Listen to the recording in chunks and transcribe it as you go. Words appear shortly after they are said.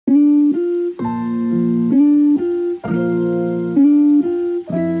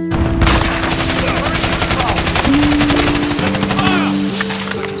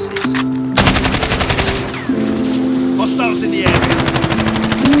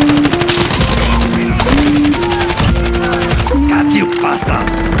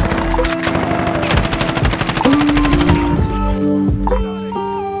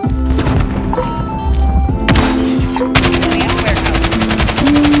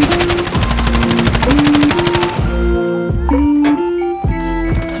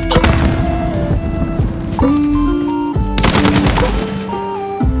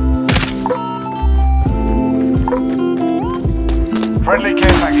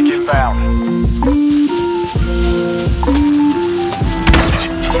package inbound.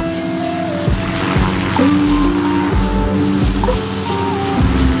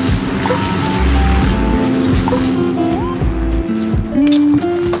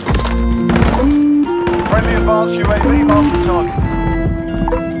 Friendly advanced UAV marking targets.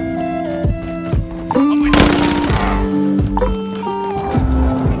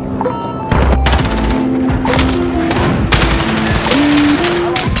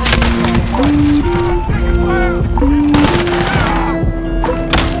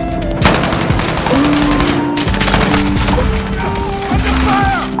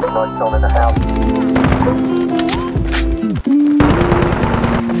 Zone in the house.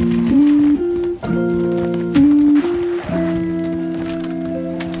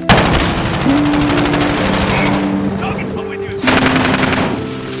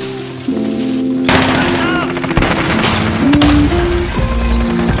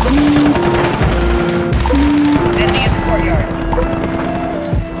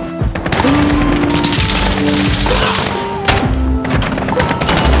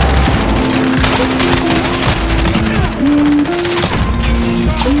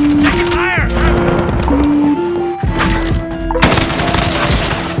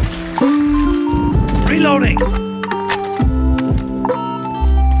 Reloading!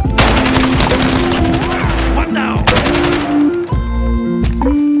 One down!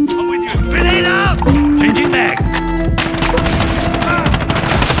 I'm with you! Grenade out! Changing bags!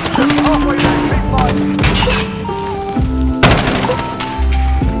 Halfway there, keep fighting.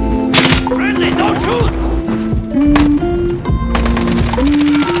 Friendly, don't shoot!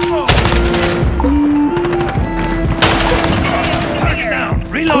 Target down!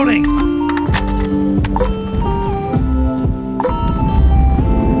 Reloading!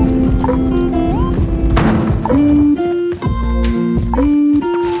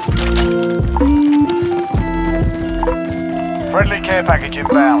 Friendly care package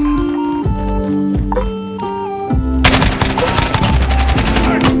inbound.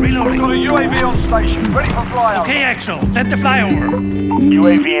 Reloading! Got a UAV on station, ready for flyover. Okay, Actual, set the flyover.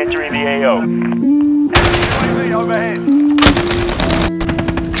 UAV entering the AO. UAV overhead.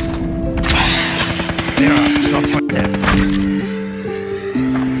 There are drop points there.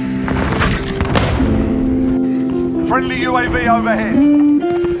 Friendly UAV overhead.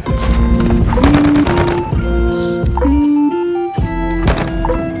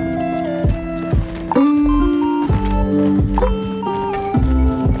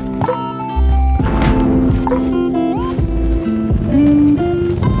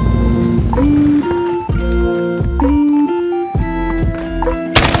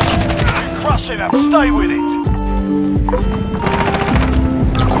 Crushing them, stay with it.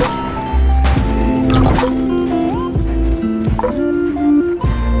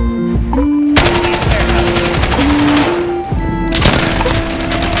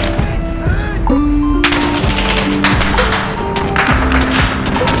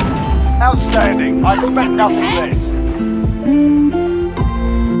 Outstanding. I expect nothing less.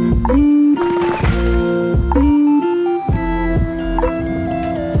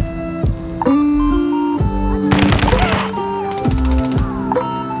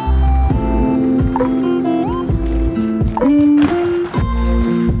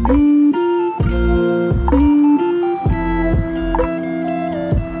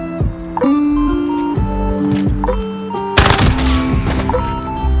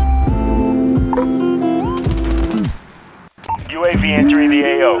 UAV entering the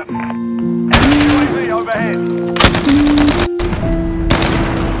AO. UAV overhead.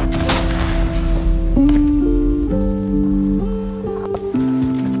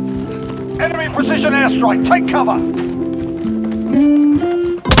 Enemy precision airstrike, take cover.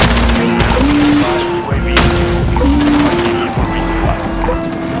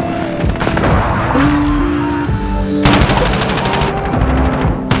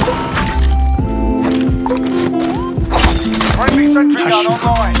 Friendly sentry gun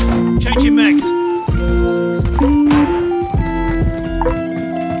online. Changing mags.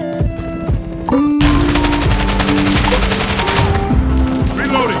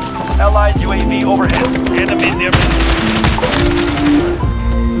 Reloading. Allied UAV overhead. Enemy near. I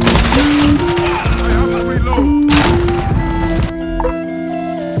have a reload.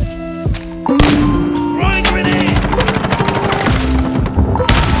 Throwing grenade!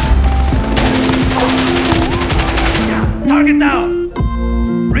 Target down!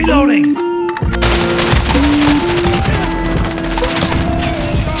 Reloading!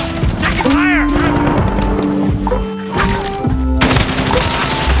 Taking fire!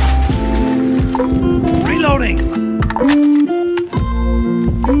 Reloading!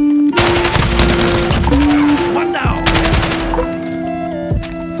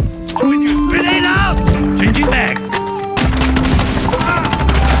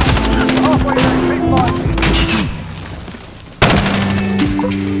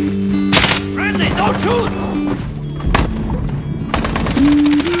 Don't shoot!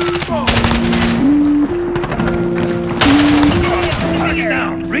 Target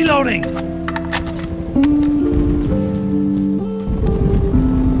down! Reloading!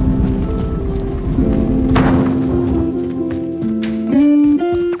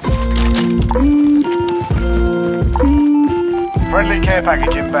 Friendly care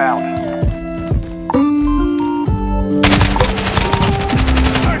package inbound.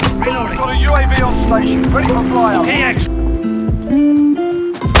 Reloading! Got a UAV on station, ready for flyout. KX!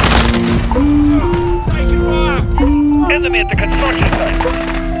 Enemy at the construction site.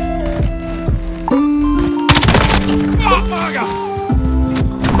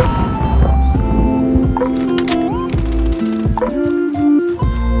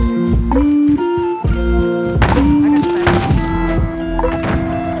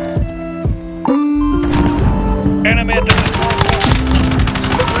 Enemy at the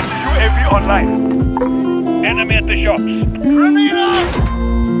UAV online. Enemy at the shops.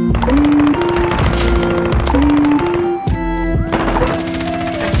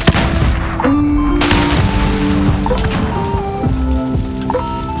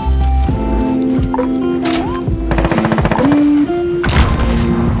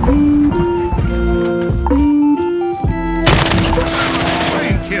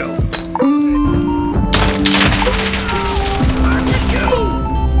 Plane kill!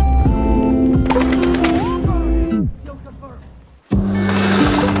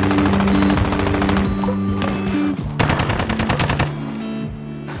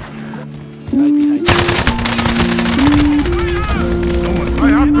 I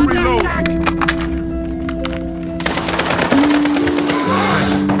have to reload.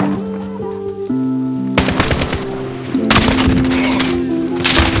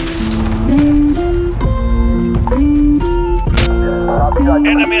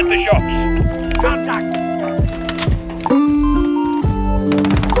 Enemy at the shops. Contact.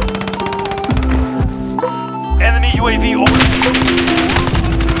 Enemy UAV over.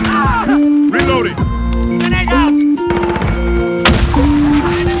 Reloading. Grenade out!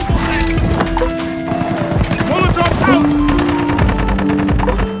 Molotov out.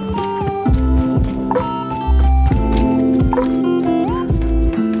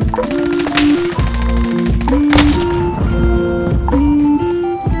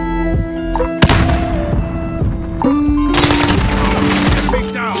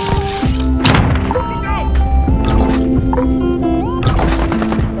 Enemy down.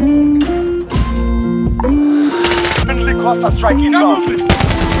 Friendly cluster strike inbound.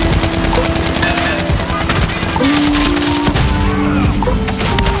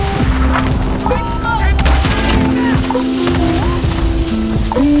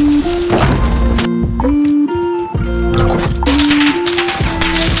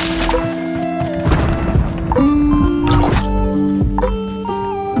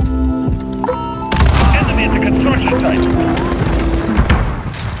 Enemy at the construction site.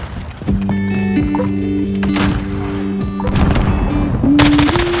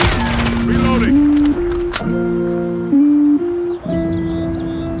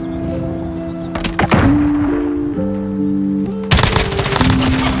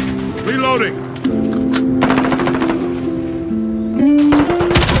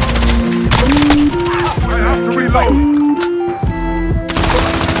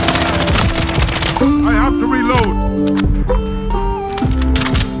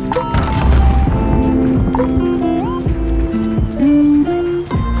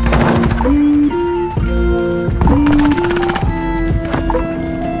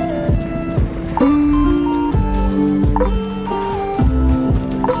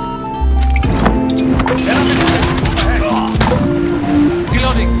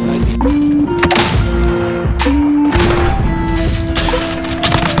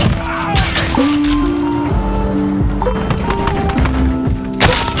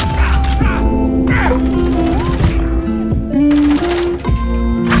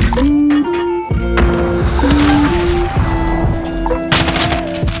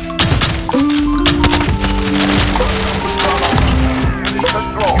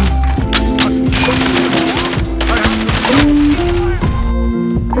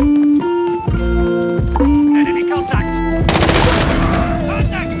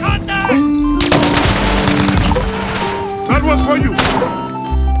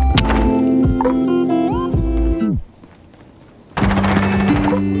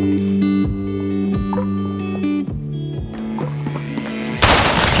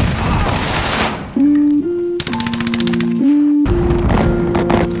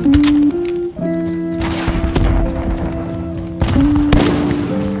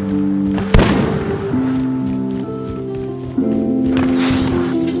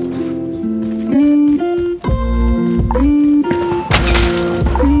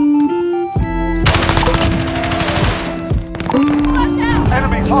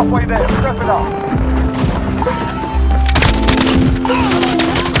 halfway there. Step it up.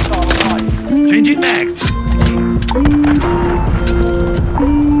 Changing mags.